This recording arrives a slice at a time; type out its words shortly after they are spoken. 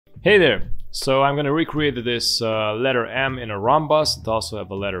Hey there! So I'm gonna recreate this letter M in a rhombus. It also have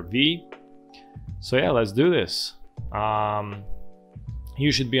a letter V. So yeah, let's do this.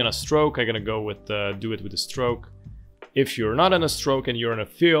 You should be on a stroke. I'm gonna go with do it with a stroke. If you're not on a stroke and you're on a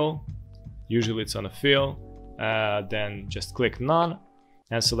fill, usually it's on a fill, then just click none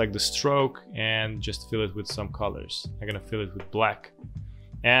and select the stroke and just fill it with some colors. I'm gonna fill it with black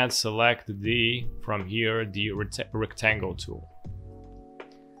and select from here the rectangle tool.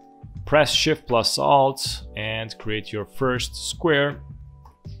 Press Shift plus Alt and create your first square.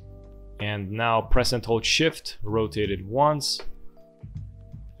 And now press and hold Shift, rotate it once.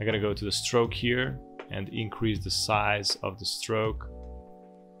 I'm gonna go to the stroke here and increase the size of the stroke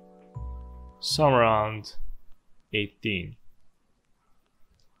somewhere around 18.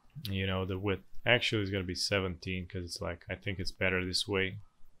 You know, the width actually is gonna be 17 because it's like, I think it's better this way.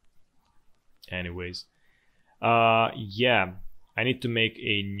 Anyways, yeah, I need to make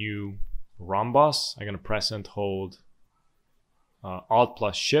a new rhombus. I'm gonna press and hold Alt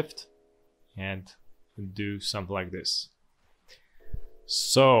plus Shift and do something like this.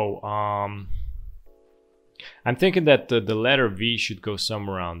 So I'm thinking that the letter V should go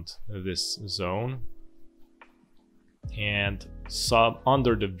somewhere around this zone, and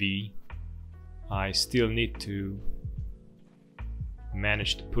under the V I still need to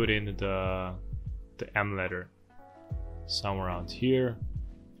manage to put in the M letter somewhere around here.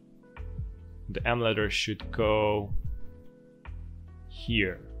 The M letter should go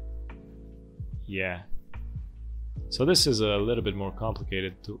here. Yeah. So this is a little bit more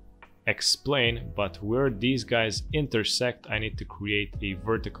complicated to explain, but where these guys intersect, I need to create a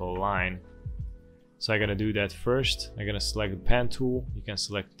vertical line. So I'm gonna do that first. I'm gonna select the pen tool. You can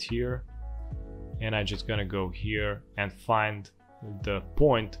select here. And I'm just gonna go here and find the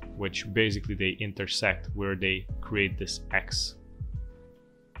point which basically they intersect, where they create this X.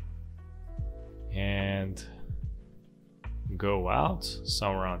 And go out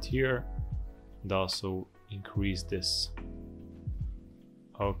somewhere around here. And also increase this.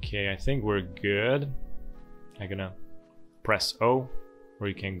 Okay, I think we're good. I'm gonna press O, or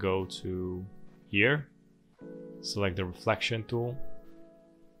you can go to here, select the reflection tool.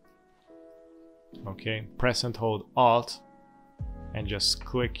 Okay, press and hold Alt and just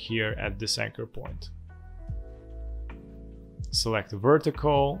click here at this anchor point. Select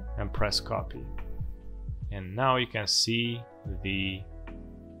vertical and press copy. And now you can see the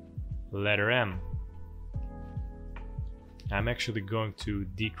letter M. I'm actually going to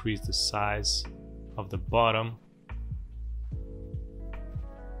decrease the size of the bottom,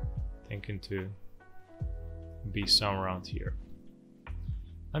 thinking to be somewhere around here.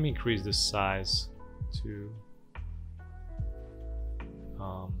 Let me increase the size to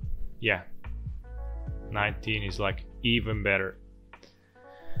yeah, 19 is like even better.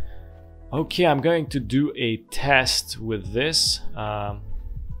 Okay, I'm going to do a test with this, but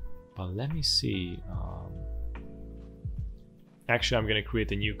let me see. Actually, I'm going to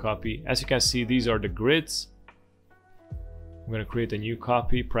create a new copy. As you can see, these are the grids. I'm going to create a new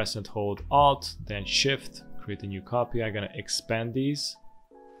copy, press and hold Alt, then Shift, create a new copy. I'm going to expand these.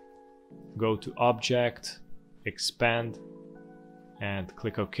 Go to Object, Expand, and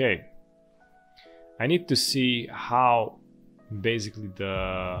click OK. I need to see how basically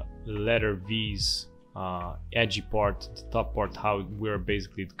the letter V's edgy part, the top part, where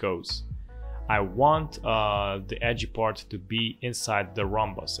basically it goes. I want the edgy part to be inside the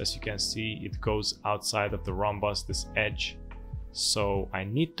rhombus. As you can see, it goes outside of the rhombus, this edge. So I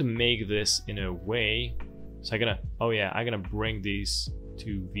need to make this in a way. So I'm gonna bring these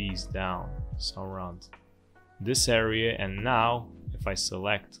two V's down, so around this area. And now if I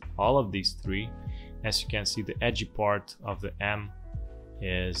select all of these three, as you can see, the edgy part of the M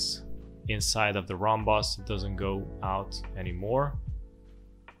is inside of the rhombus. It doesn't go out anymore.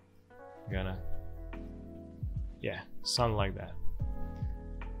 Yeah, something like that.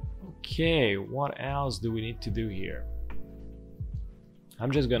 Okay, what else do we need to do here? I'm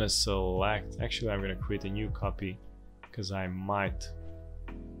just gonna select, actually I'm gonna create a new copy because I might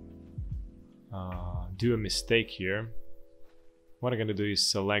do a mistake here. What I'm gonna do is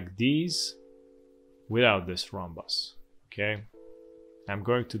select these without this rhombus. Okay, I'm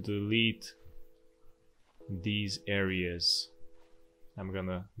going to delete these areas. I'm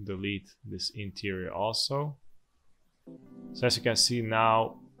gonna delete this interior also. So as you can see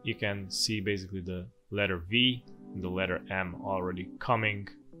now, you can see basically the letter V and the letter M already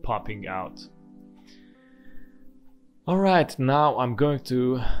popping out. Alright, now I'm going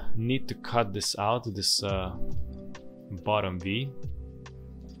to need to cut this out, this bottom V.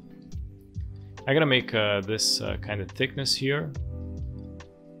 I'm gonna make this kind of thickness here.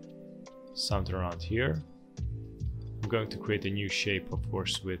 something around here. I'm going to create a new shape, of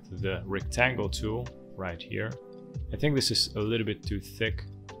course, with the rectangle tool right here. I think this is a little bit too thick.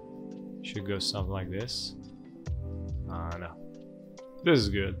 Should go something like this. No. This is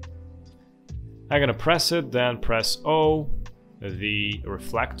good. I'm gonna press it, then press O, the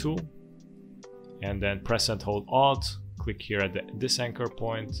reflect tool, and then press and hold Alt, click here at this anchor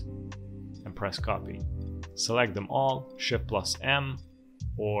point, and press copy. Select them all, Shift plus M,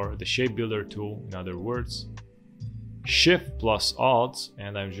 or the shape builder tool, in other words. Shift plus Alt,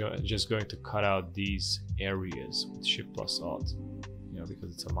 and I'm just going to cut out these areas with Shift plus Alt,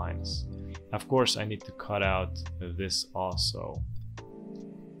 because it's a minus. Of course, I need to cut out this also.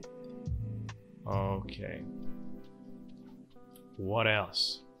 Okay. What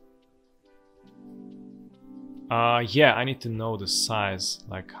else? Yeah, I need to know the size,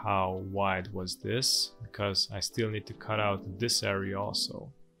 like how wide was this, because I still need to cut out this area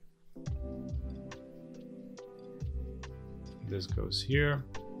also. This goes here.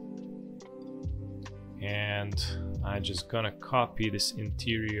 And I'm just gonna copy this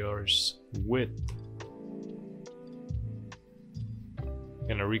interior's width. I'm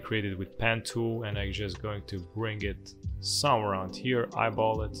gonna recreate it with pen tool, and I'm just going to bring it somewhere around here,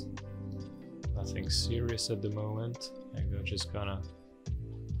 eyeball it. Nothing serious at the moment. I'm just gonna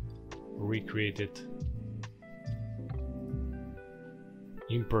recreate it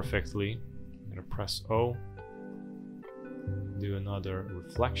imperfectly. I'm gonna press O, do another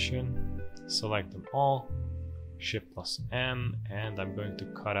reflection, select them all, Shift plus M, and I'm going to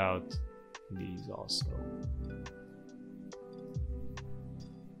cut out these also.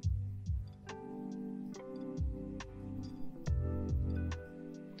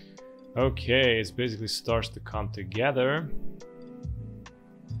 Okay, it basically starts to come together.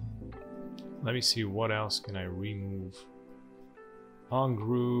 Let me see what else can I remove.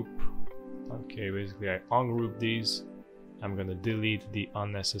 Ungroup. Okay, basically I ungroup these. I'm gonna delete the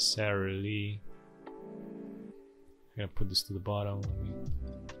unnecessarily. I'm gonna put this to the bottom.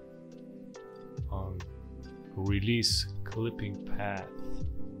 Release clipping path.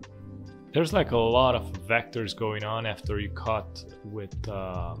 There's like a lot of vectors going on after you cut with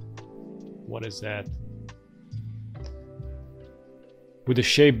what is that? With the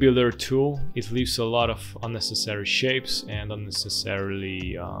shape builder tool, it leaves a lot of unnecessary shapes and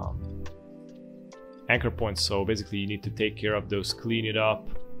unnecessarily anchor points. So basically you need to take care of those, clean it up,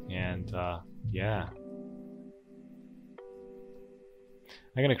 and yeah.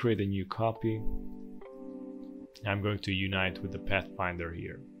 I'm gonna create a new copy. I'm going to unite with the Pathfinder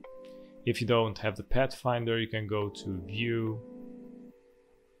here. If you don't have the Pathfinder, you can go to View,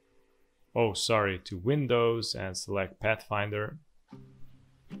 to Windows, and select Pathfinder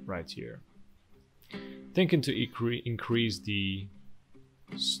right here. Thinking to increase the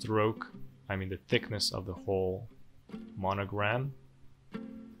stroke, the thickness of the whole monogram,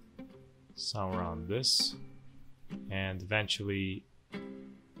 somewhere around this, and eventually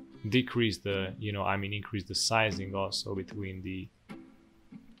decrease the, increase the sizing also between the,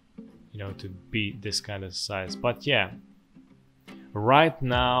 to be this kind of size. But yeah, right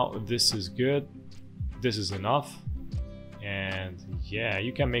now this is good, this is enough. And yeah,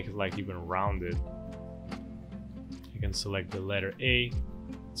 you can make it like even rounded. You can select the letter A,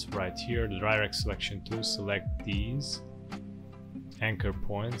 it's right here, the direct selection tool, select these anchor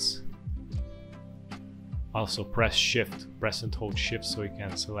points. Also press and hold shift, so you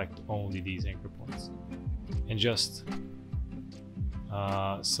can select only these anchor points. And just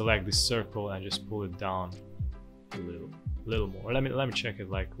select this circle and just pull it down a little more. Let me check it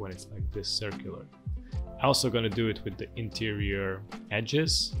like when it's like this circular. I'm also gonna do it with the interior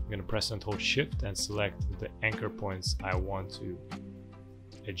edges. I'm gonna press and hold shift and select the anchor points I want to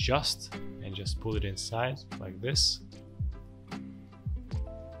adjust, and just pull it inside like this.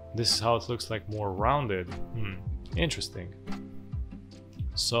 This is how it looks like, more rounded. Interesting.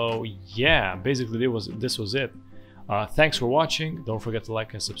 So yeah, basically this was it. Thanks for watching. Don't forget to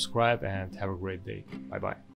like and subscribe, and have a great day. Bye bye.